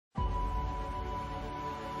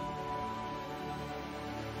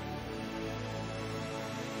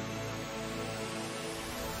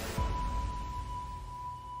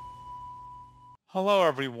Hello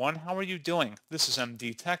everyone, how are you doing? This is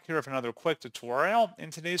MD Tech here with another quick tutorial.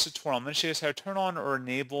 In today's tutorial, I'm going to show you how to turn on or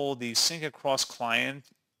enable the Sync Across Client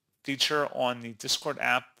feature on the Discord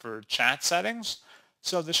app for chat settings.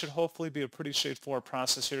 So this should hopefully be a pretty straightforward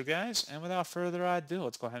process here, guys. And without further ado,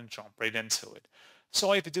 let's go ahead and jump right into it. So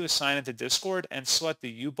all you have to do is sign into Discord and select the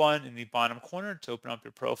U button in the bottom corner to open up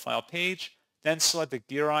your profile page. Then select the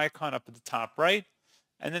gear icon up at the top right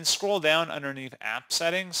and then scroll down underneath app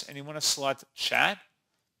settings and you want to select chat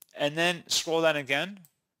and then scroll down again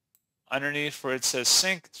underneath where it says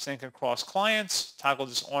sync across clients. Toggle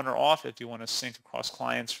this on or off if you want to sync across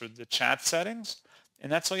clients for the chat settings.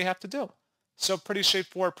 And that's all you have to do. So pretty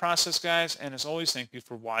straightforward process, guys. And as always, thank you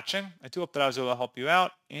for watching. I do hope that I was able to help you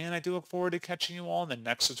out. And I do look forward to catching you all in the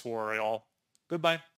next tutorial. Goodbye.